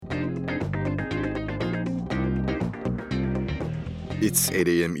It's 8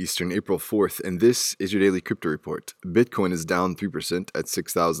 a.m. Eastern, April 4th, and this is your daily crypto report. Bitcoin is down 3% at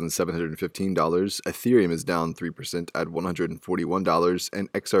 $6,715, Ethereum is down 3% at $141,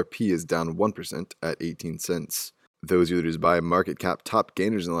 and XRP is down 1% at 18 cents. Those leaders by market cap top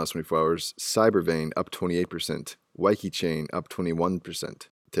gainers in the last 24 hours: Cybervein up 28%, Waykichain up 21%.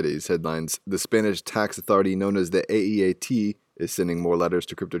 Today's headlines: the Spanish tax authority known as the AEAT is sending more letters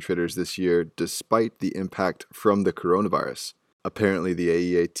to crypto traders this year despite the impact from the coronavirus. Apparently, the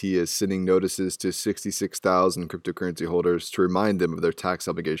AEAT is sending notices to 66,000 cryptocurrency holders to remind them of their tax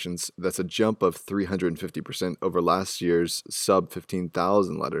obligations. That's a jump of 350% over last year's sub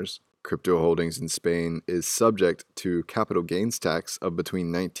 15,000 letters. Crypto holdings in Spain is subject to capital gains tax of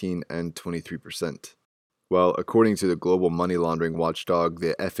between 19 and 23%. Well, according to the global money laundering watchdog,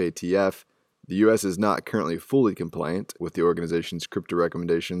 the FATF, the US is not currently fully compliant with the organization's crypto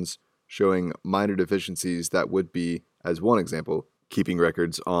recommendations, showing minor deficiencies that would be, as one example, keeping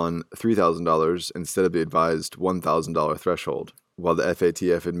records on $3,000 instead of the advised $1,000 threshold. While the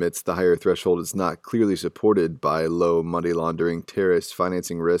FATF admits the higher threshold is not clearly supported by low money laundering, terrorist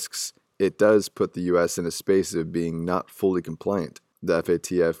financing risks, it does put the US in a space of being not fully compliant. The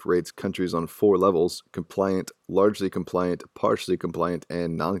FATF rates countries on 4 levels: compliant, largely compliant, partially compliant,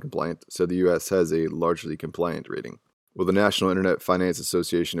 and non-compliant, so the US has a largely compliant rating. Well, the National Internet Finance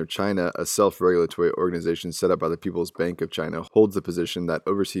Association of China, a self-regulatory organization set up by the People's Bank of China, holds the position that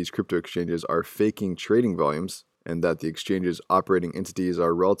overseas crypto exchanges are faking trading volumes and that the exchange's operating entities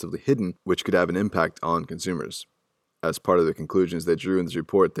are relatively hidden, which could have an impact on consumers. As part of the conclusions they drew in this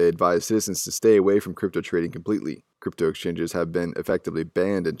report, they advised citizens to stay away from crypto trading completely. Crypto exchanges have been effectively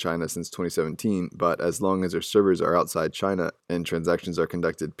banned in China since 2017, but as long as their servers are outside China and transactions are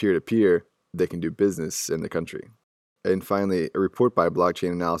conducted peer-to-peer, they can do business in the country. And finally, a report by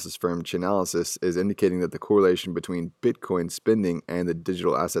blockchain analysis firm Chainalysis is indicating that the correlation between Bitcoin spending and the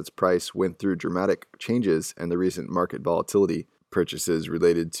digital assets price went through dramatic changes in the recent market volatility. Purchases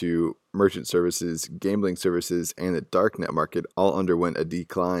related to merchant services, gambling services, and the darknet market all underwent a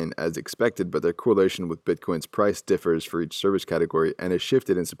decline as expected, but their correlation with Bitcoin's price differs for each service category and has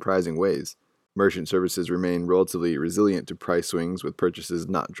shifted in surprising ways. Merchant services remain relatively resilient to price swings, with purchases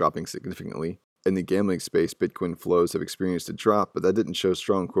not dropping significantly. In the gambling space, Bitcoin flows have experienced a drop, but that didn't show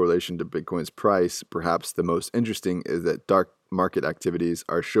strong correlation to Bitcoin's price. Perhaps the most interesting is that dark market activities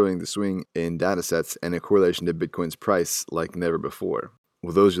are showing the swing in datasets and a correlation to Bitcoin's price like never before.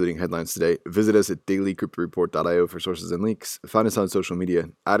 Well, those are leading headlines today. Visit us at dailycryptoreport.io for sources and links. Find us on social media,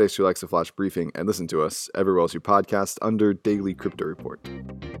 add us to your Alexa Flash Briefing, and listen to us everywhere else you podcast under Daily Crypto Report.